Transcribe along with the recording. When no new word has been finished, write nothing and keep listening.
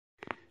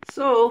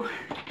So,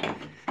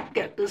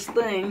 got this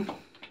thing,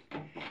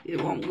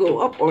 it won't go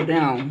up or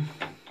down.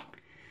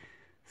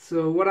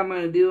 So what I'm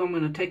going to do, I'm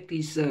going to take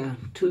these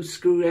two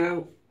screws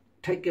out,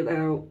 take it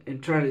out,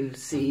 and try to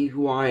see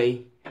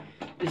why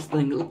this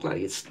thing looks like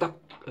it's stuck.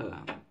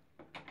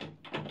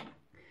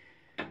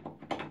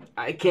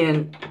 I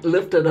can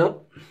lift it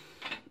up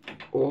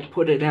or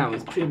put it down.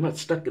 It's pretty much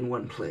stuck in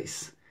one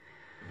place.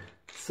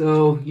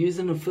 So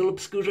using a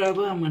Phillips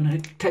screwdriver, I'm going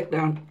to take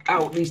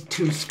out these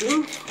two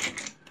screws.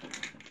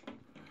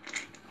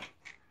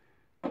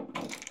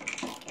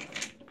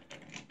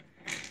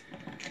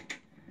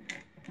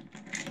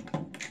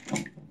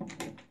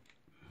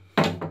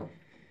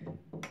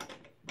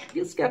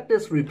 Just got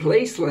this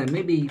replaced like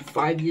maybe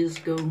 5 years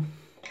ago.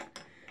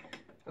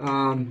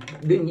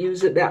 Didn't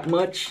use it that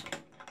much.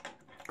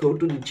 Go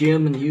to the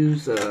gym and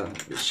use the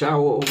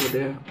shower over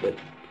there, but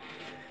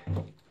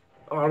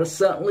all of a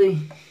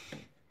sudden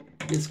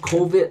this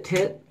COVID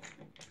hit,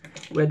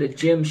 where the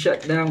gym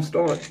shut down,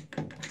 start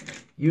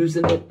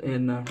using it,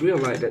 and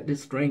realized that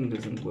this drain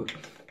doesn't work.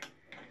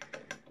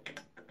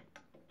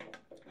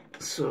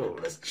 So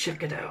let's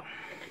check it out.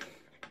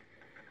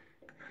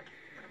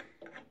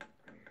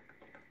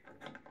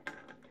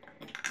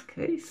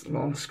 Okay, it's a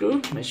long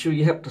screw. Make sure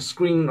you have the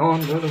screen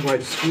on, otherwise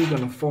the screw's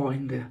gonna fall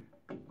in there.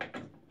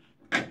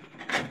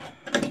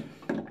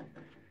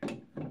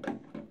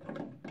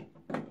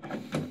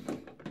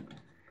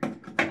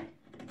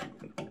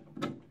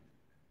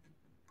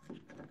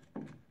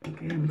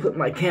 Okay, I'm put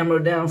my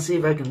camera down, see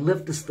if I can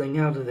lift this thing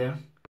out of there.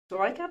 So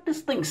I got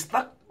this thing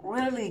stuck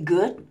really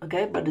good,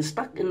 okay, but it's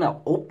stuck in the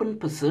open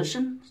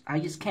position. I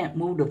just can't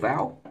move the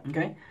valve,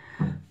 okay.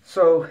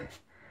 So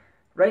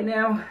right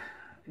now,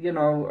 you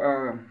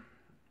know,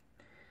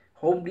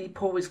 Home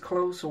Depot is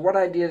closed. So what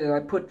I did is I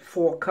put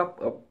 4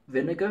 cups of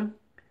vinegar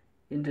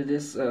into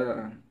this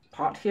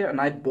pot here, and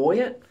I boil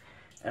it,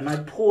 and I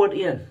pour it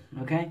in,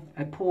 okay?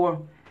 I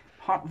pour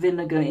hot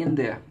vinegar in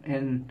there,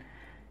 and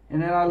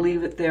then I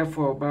leave it there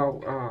for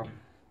about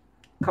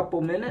a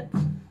couple minutes,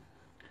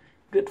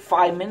 good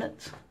 5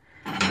 minutes,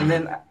 and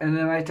then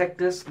I take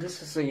this.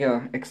 This is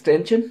a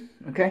extension,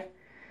 okay?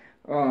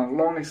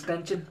 Long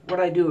extension. What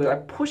I do is I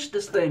push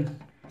this thing,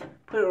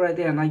 put it right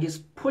there, and I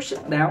just push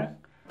it down.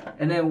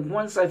 And then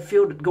once I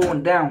feel it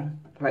going down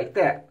like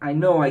that, I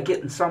know I'm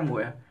getting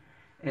somewhere.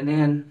 And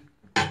then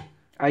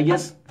I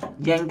just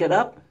yank it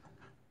up,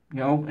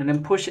 you know, and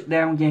then push it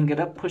down, yank it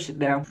up, push it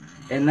down.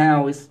 And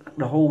now it's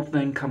the whole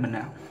thing coming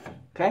out,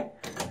 okay?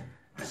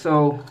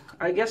 So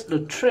I guess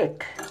the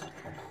trick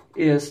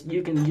is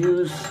you can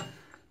use,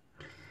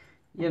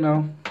 you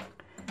know,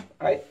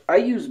 I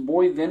use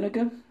boiled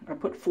vinegar. I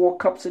put 4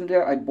 cups in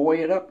there, I boil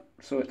it up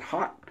so it's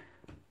hot,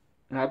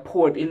 and I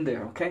pour it in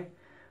there, okay?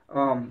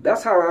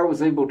 That's how I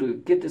was able to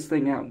get this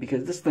thing out,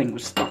 because this thing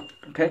was stuck,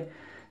 okay?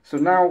 So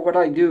now what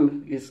I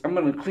do is I'm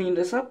going to clean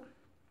this up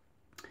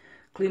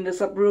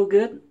real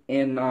good,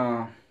 and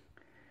I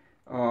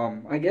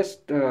guess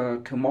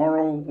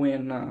tomorrow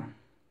when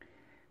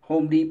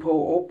Home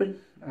Depot open,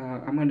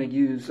 I'm going to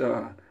use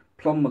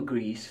plumber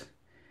grease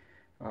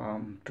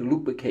to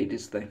lubricate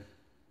this thing,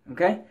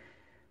 okay?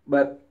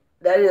 But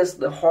that is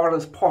the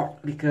hardest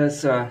part,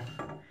 because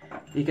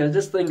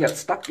this thing got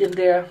stuck in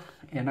there,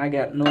 and I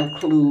got no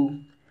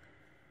clue.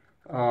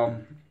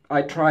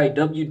 I tried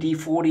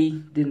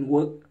WD-40, didn't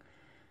work.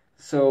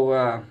 So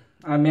I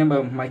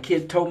remember my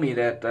kid told me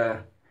that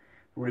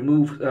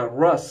remove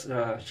rust,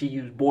 she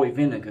used boiled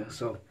vinegar.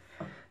 So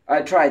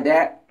I tried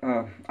that.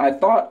 I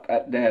thought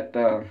that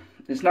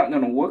it's not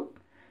going to work,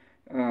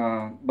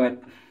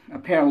 but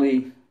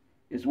apparently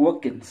it's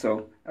working.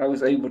 So I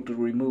was able to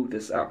remove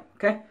this out.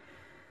 Okay,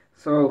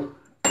 so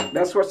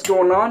that's what's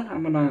going on.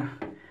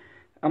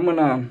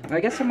 I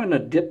guess I'm gonna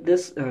dip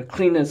this,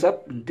 clean this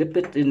up, and dip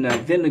it in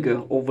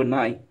vinegar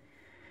overnight.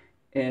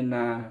 And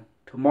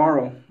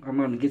tomorrow I'm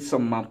gonna get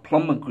some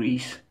plumber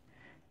grease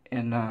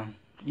and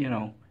you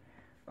know,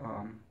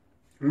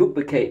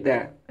 lubricate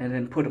that, and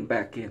then put them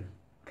back in.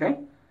 Okay.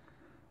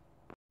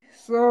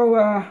 So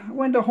I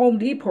went to Home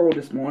Depot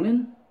this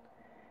morning,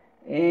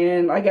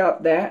 and I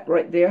got that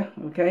right there.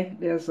 Okay.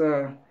 There's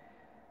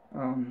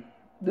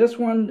this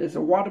one is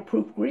a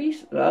waterproof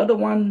grease. The other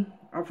one,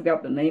 I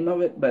forgot the name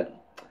of it, but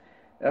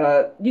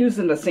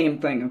using the same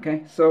thing,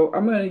 okay? So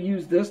I'm going to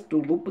use this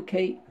to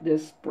lubricate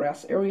this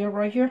brass area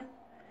right here.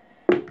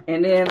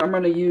 And then I'm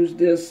going to use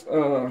this,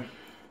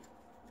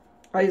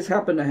 I just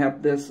happen to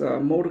have this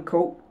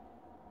Motorkote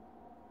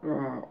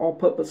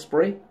all-purpose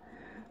spray.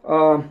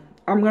 I'm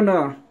going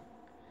to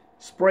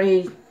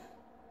spray,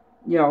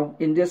 you know,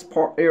 in this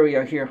part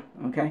area here,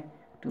 okay?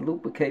 To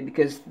lubricate,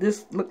 because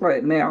this look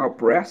like made out of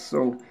brass,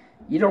 so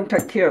you don't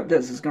take care of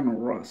this, it's going to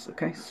rust,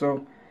 okay?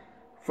 So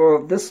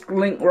for this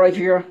link right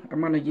here, I'm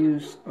going to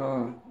use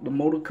the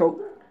Motorkote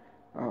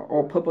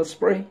all-purpose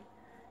spray.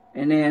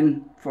 And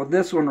then for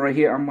this one right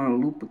here, I'm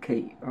going to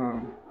lubricate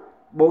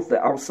both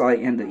the outside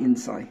and the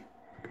inside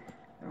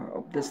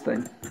of this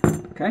thing.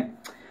 Okay.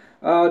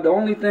 The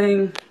only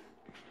thing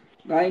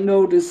I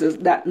noticed is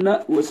that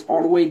nut was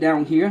all the way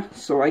down here.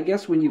 So I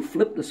guess when you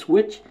flip the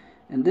switch,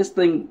 and this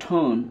thing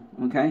turned,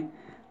 okay?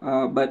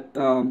 But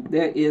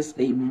there is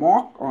a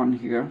mark on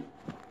here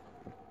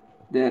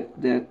that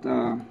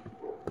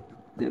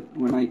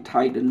when I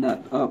tied the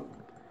nut up,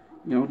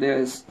 you know,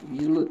 there's,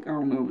 you look, I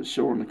don't know if it's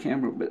showing on the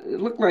camera, but it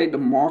looked like the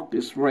mark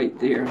is right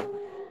there,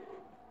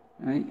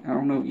 right? I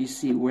don't know if you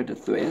see where the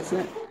thread's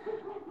at.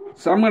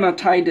 So I'm going to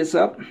tie this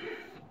up,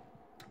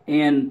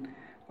 and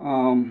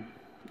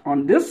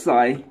on this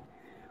side,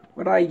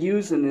 what I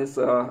using is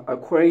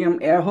Aquarium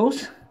air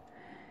hose.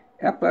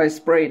 After I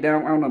spray it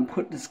down, I'm going to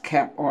put this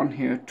cap on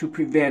here to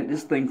prevent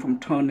this thing from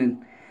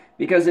turning.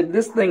 Because if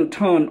this thing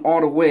turned all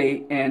the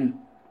way and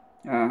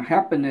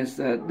happen is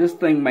that this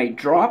thing may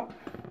drop,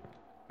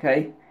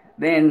 okay,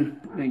 then,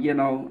 you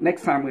know,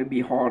 next time it'll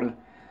be harder.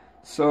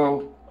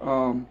 So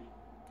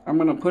I'm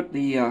going to put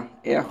the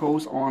air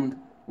hose on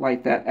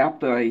like that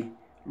after I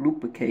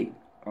lubricate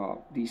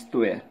these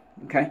threads,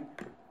 okay.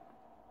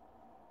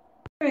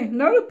 Okay,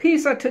 another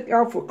piece I took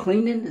out for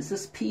cleaning is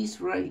this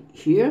piece right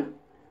here.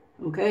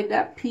 Okay,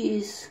 that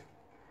piece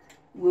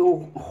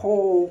will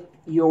hold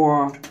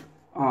your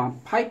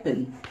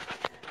piping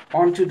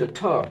onto the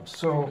tub.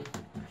 So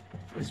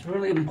it's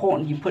really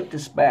important you put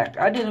this back.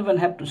 I didn't even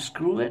have to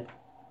screw it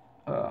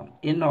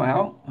in or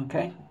out,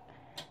 okay.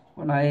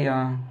 When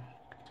I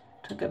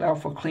took it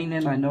out for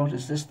cleaning, I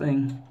noticed this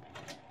thing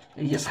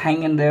is just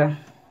hanging there.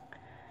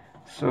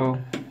 So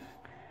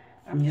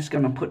I'm just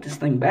going to put this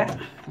thing back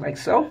like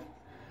so.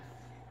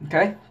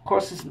 Okay, of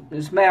course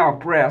it's made of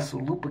brass, so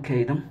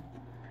lubricate them.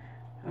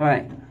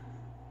 Alright.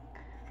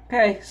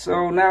 Okay,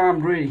 so now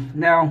I'm ready.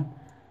 Now,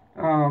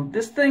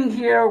 this thing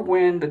here,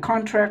 when the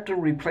contractor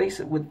replaced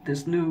it with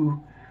this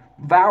new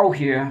valve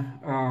here,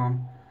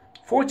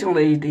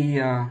 fortunately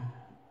the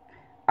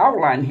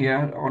outline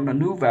here on the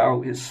new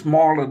valve is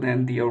smaller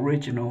than the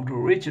original. The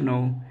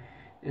original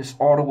is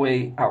all the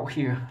way out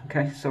here.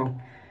 Okay, so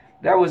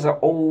that was an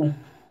old,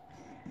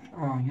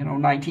 you know,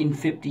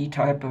 1950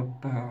 type of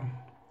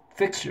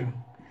fixture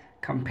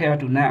compared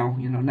to now.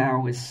 You know,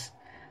 now it's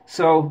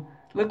so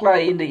look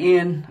like in the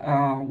end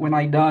when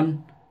I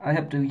done, I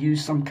have to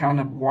use some kind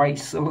of white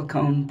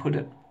silicone, put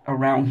it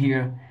around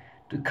here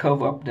to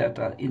cover up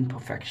that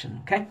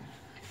imperfection. Okay,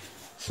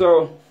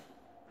 so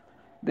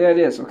there it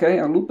is. Okay,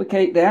 I'll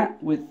lubricate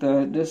that with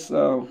this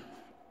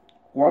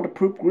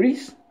waterproof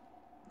grease,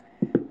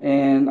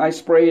 and I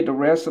sprayed the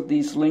rest of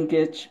these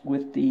linkage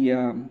with the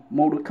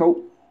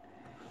Motorkote.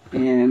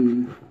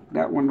 And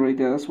that one right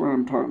there, that's what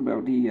I'm talking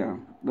about,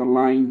 the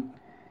line.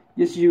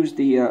 Just use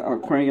the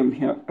Aquarium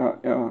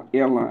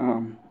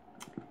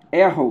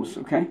air hose,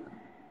 okay?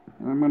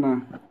 And I'm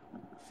gonna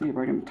see if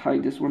I can tie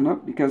this one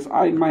up, because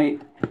I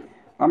might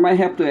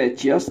have to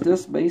adjust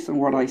this based on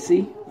what I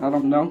see. I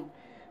don't know,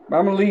 but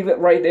I'm gonna leave it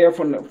right there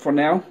for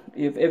now.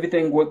 If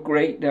everything worked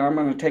great, then I'm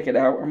gonna take it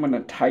out. I'm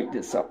gonna tighten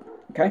this up,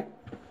 okay?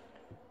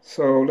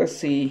 So let's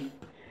see.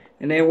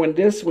 And then when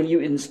you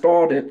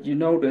installed it, you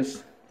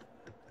notice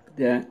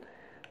that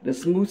the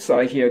smooth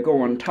side here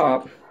go on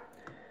top.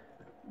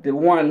 The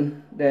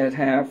one that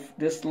have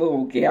this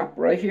little gap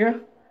right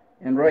here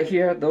and right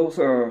here, those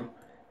are,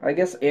 I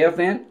guess, air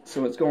vent,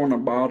 so it's going on the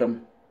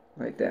bottom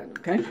like that.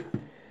 Okay,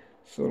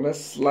 so let's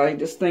slide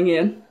this thing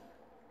in.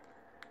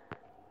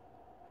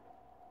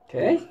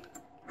 Okay,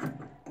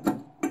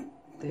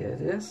 there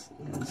it is,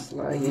 and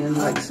slide in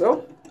like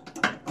so.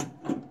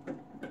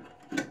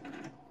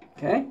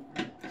 Okay,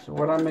 so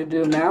what I'm going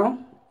to do now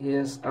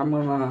is I'm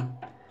going to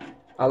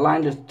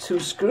align the two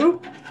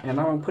screw, and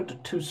I'm going to put the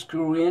two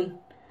screw in,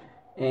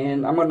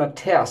 and I'm going to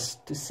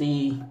test to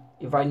see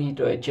if I need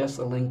to adjust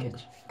the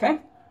linkage. Okay?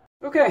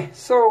 Okay,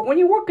 so when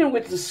you're working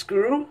with the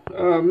screw,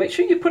 make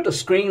sure you put the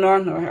screen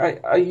on.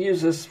 I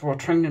use this for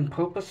training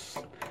purpose.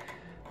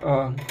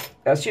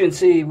 As you can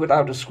see,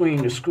 without the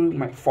screen, the screw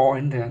might fall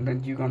in there, and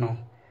then you're going to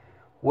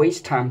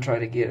waste time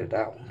trying to get it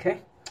out.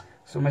 Okay?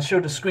 So make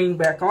sure the screen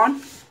back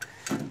on.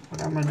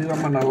 What I'm going to do,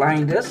 I'm going to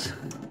align this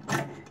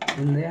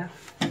in there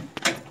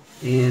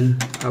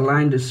and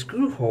align the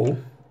screw hole.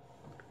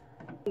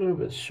 I don't know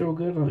if it's so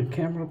good on the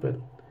camera, but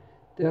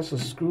there's a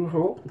screw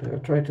hole that I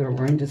tried to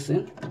align this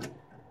in.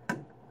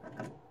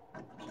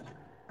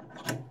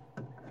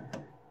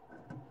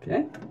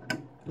 Okay,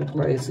 look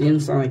like it's in,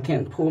 so I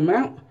can't pull them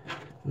out.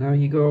 Now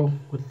you go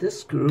with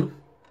this screw,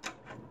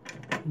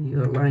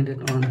 you align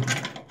it on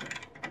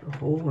the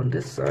hole on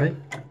this side.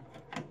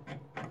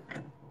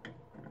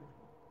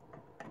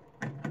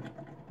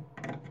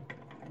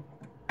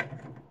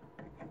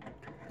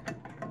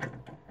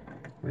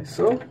 Like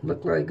so,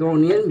 look like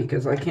going in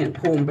because I can't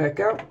pull them back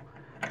out,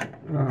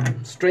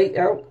 straight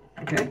out.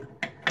 Okay.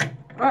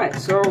 All right,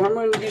 so I'm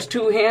going to use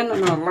two hands.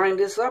 I'm going to line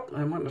this up.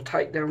 I'm going to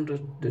tighten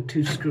down the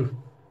two screw.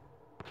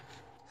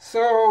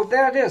 So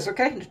there it is.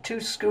 Okay, the two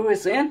screw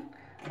is in.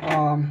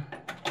 The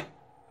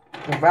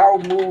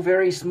valve moved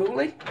very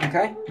smoothly.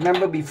 Okay,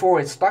 remember before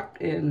it's stuck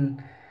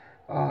in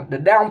the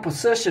down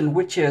position,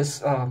 which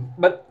is,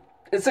 but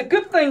it's a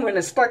good thing when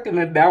it's stuck in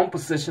a down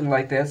position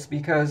like this,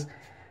 because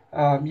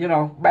you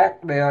know,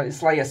 back there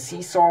it's like a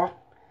seesaw.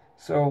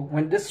 So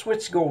when this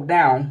switch go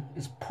down,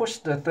 it's push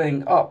the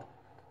thing up,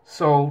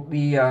 So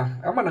the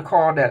I'm gonna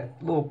call that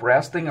little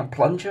brass thing a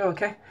plunger,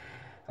 okay?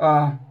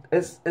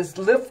 It's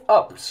lift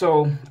up,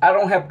 so I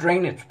don't have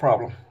drainage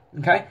problem,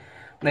 okay?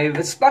 Now if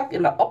it's stuck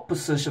in the up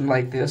position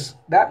like this,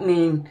 that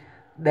means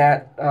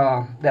that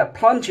that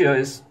plunger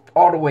is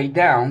all the way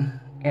down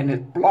and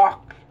it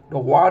blocked the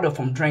water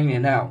from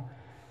draining out,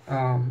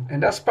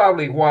 and that's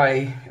probably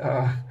why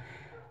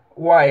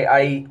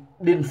I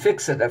didn't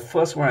fix it at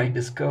first when I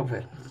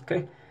discovered it,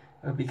 okay?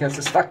 Because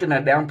it's stuck in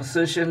that down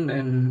position,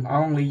 and I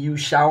only use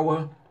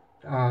shower,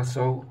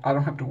 so I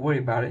don't have to worry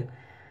about it.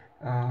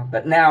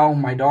 But now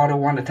my daughter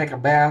wanted to take a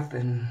bath,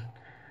 and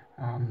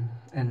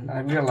I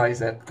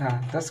realized that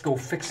let's go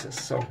fix this.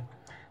 So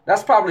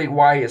that's probably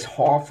why it's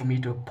hard for me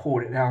to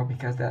pull it out,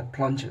 because that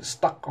plunger is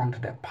stuck onto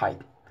that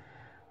pipe.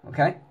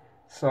 Okay,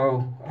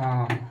 so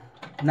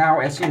now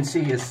as you can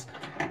see, it's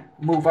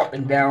move up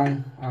and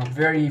down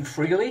very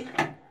freely.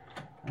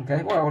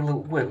 Okay, well,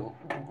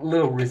 a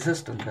little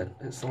resistant, but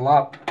it's a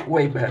lot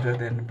way better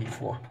than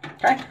before.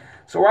 Okay,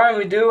 so what I'm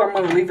going to do, I'm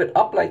going to leave it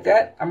up like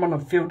that. I'm going to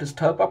fill this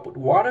tub up with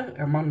water.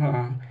 I'm going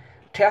to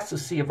test to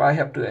see if I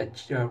have to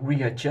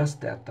readjust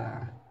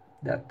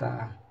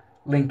that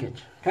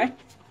linkage. Okay,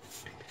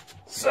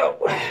 so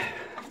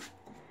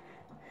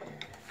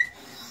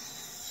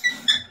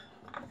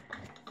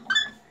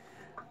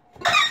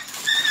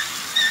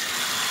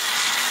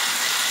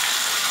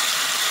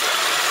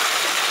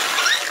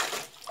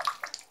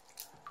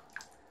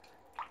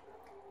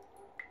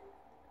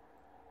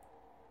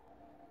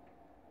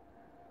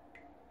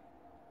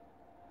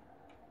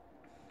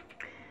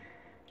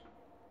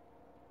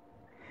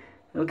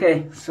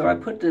okay, so I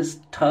put this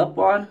tub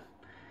on,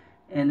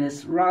 and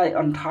it's right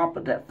on top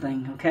of that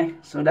thing, okay?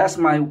 So that's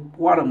my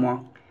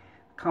watermark.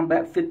 Come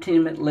back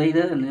 15 minutes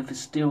later, and if it's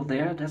still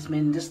there, that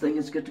means this thing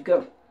is good to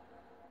go.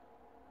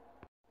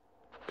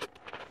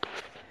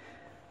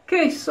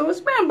 Okay, so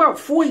it's been about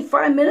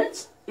 45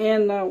 minutes,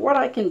 and what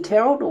I can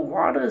tell, the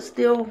water is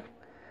still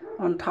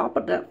on top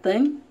of that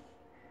thing,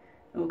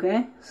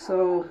 okay?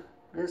 So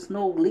there's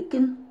no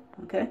leaking,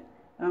 okay?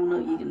 I don't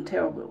know if you can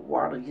tell, but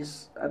water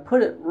just, I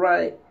put it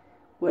right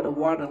where the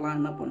water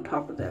line up on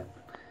top of that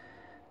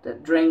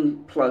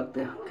drain plug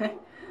there, okay?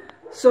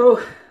 So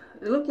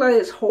it looks like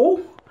it's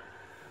whole.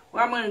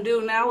 What I'm going to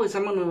do now is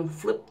I'm going to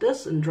flip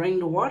this and drain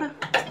the water.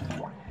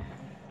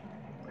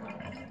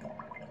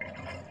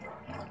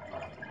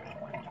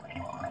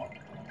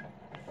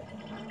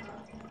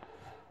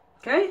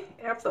 Okay,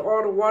 after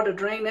all the water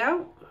drained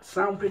out,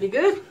 sound pretty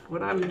good.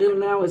 What I'm going to do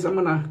now is I'm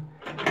going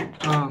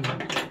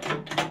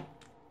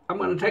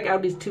to take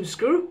out these two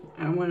screws,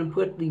 and I'm going to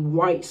put the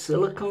white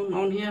silicone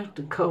on here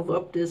to cover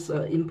up this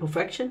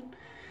imperfection,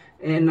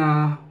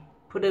 and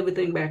put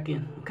everything back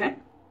in, okay?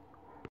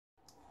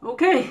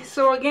 Okay,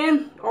 so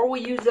again,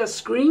 always use that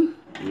screen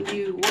when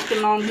you're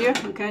working on here,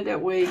 okay? That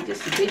way,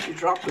 just in case you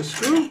drop the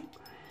screw,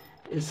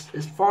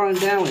 it's falling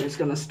down and it's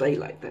going to stay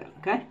like that,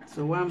 okay?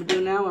 So what I'm going to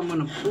do now, I'm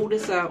going to pull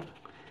this out.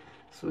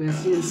 So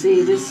as you can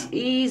see, this is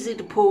easy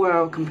to pull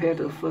out compared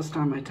to the first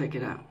time I take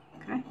it out,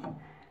 okay?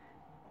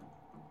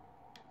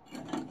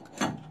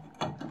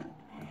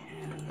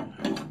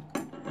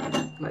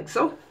 Like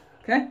so,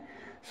 okay?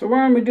 So what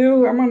I'm going to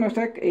do, I'm going to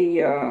take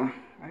a,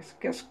 I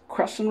guess,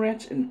 crescent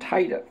wrench and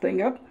tie that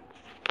thing up.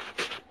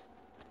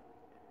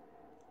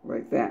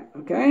 Like that,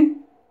 okay?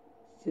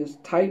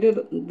 Just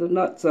tighten the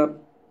nuts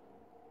up.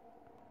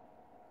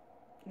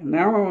 And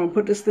now I'm going to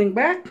put this thing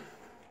back.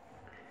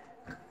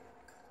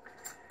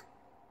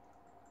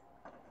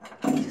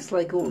 Just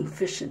like going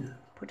fishing.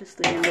 Put this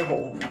thing in the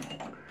hole.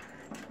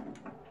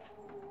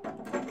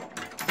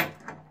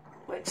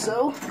 Like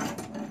so.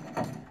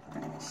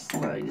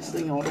 Slide this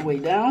thing all the way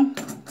down.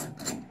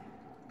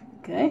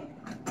 Okay.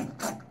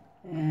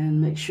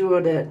 And make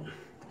sure that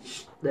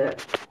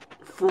that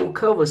full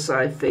cover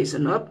side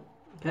facing up.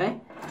 Okay.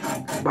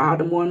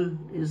 Bottom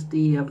one is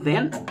the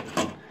vent.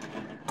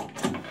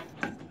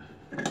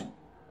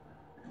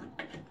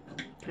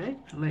 Okay,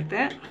 like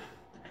that.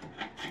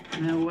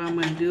 Now what I'm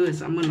going to do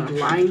is I'm going to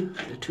line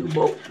the two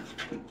bolts.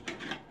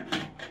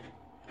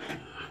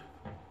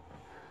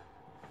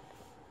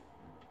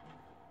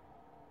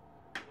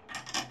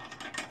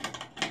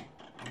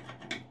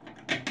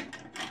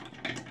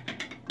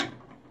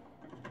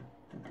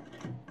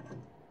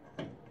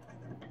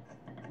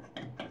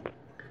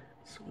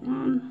 So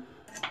one,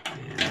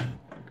 and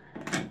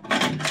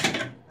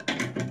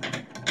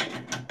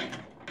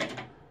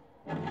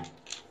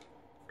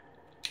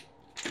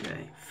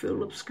okay,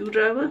 Phillips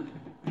screwdriver.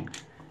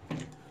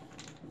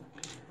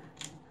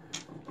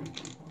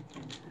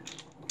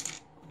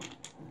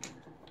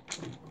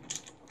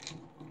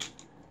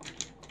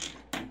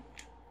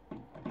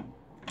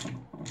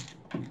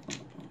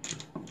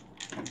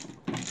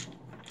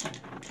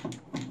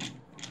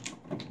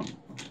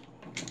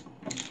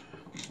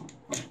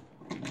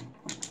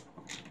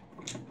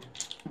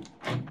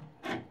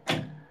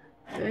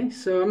 Okay,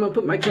 so I'm going to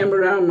put my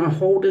camera down. I'm going to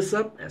hold this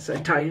up as I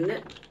tighten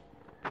it.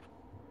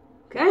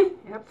 Okay,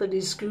 after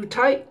these screw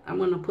tight, I'm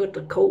going to put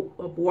the coat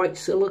of white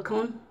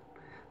silicone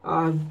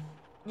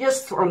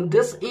just from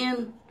this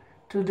end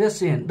to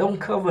this end. Don't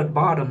cover the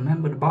bottom.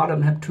 Remember, the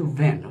bottom have 2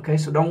 vents, okay?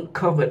 So don't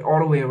cover it all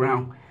the way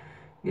around.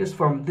 Just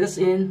from this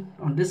end,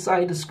 on this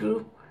side of the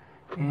screw,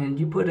 and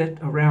you put it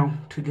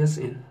around to this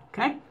end,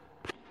 okay?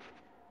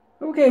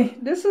 Okay,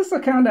 this is the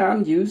kind that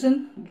I'm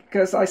using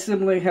because I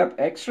simply have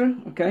extra,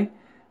 okay?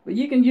 But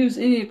you can use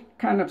any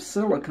kind of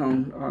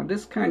silicone.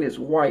 This kind is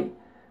white.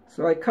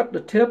 So I cut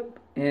the tip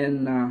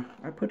and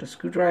I put a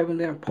screwdriver in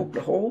there and poke the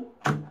hole,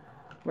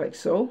 like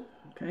so.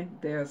 Okay,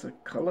 there's a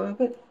color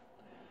of it.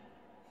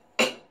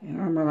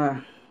 And I'm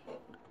gonna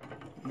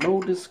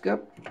load this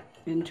up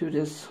into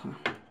this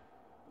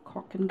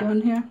caulking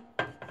gun here.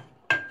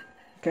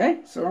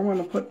 Okay, so I'm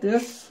gonna put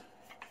this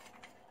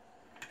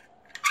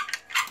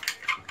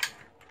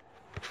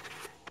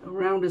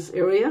around this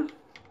area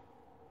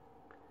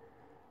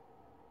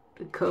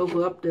to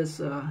cover up this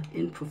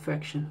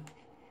imperfection,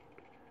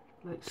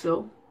 like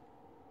so.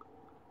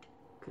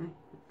 Okay,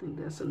 I think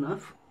that's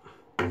enough.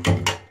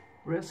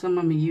 Rest I'm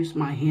gonna use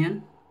my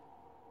hand.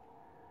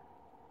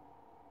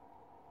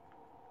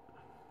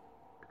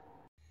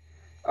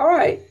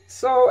 Alright,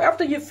 so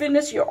after you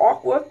finish your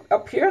artwork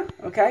up here,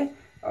 okay,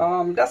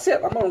 that's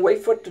it. I'm gonna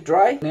wait for it to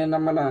dry, and then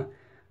I'm gonna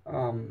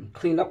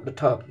clean up the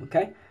tub,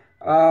 okay.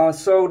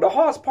 So the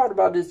hardest part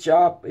about this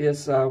job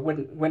is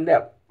when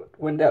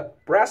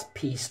that brass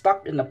piece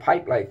stuck in the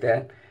pipe like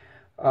that.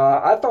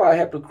 I thought I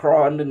had to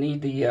crawl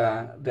underneath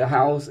the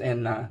house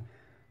and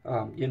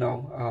you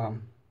know,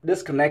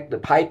 disconnect the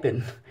pipe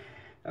and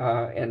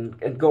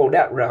go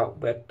that route.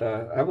 But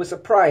I was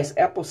surprised.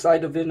 Apple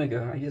cider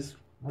vinegar. I just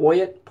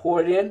boil it,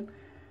 pour it in,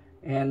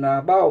 and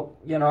about,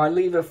 you know, I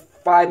leave it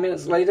 5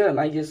 minutes later, and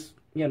I just,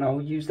 you know,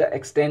 use that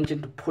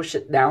extension to push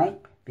it down,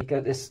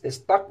 because it's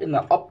stuck in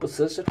the up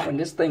position. When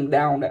this thing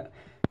down,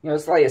 you know,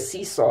 it's like a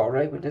seesaw,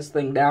 right? When this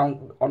thing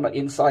down on the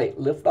inside,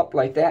 lift up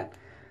like that.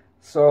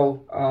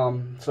 So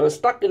so it's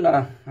stuck in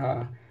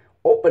a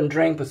open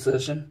drain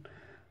position.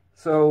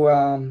 So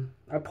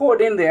I pour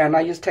it in there, and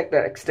I just take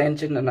that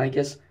extension and I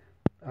just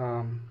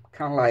kind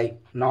of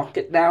like knock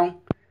it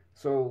down.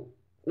 So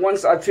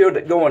once I feel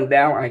it going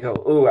down, I go,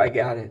 oh, I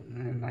got it,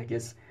 and I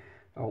just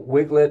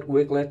wiggle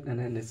it, and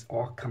then it's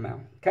all come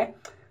out. Okay,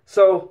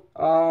 so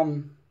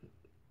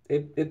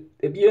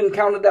if you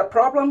encounter that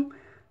problem,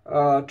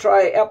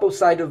 try apple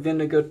cider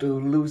vinegar to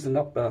loosen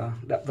up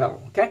that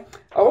valve. Okay,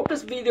 I hope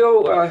this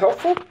video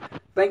helpful.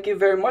 Thank you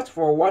very much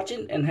for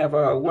watching, and have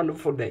a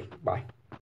wonderful day. Bye.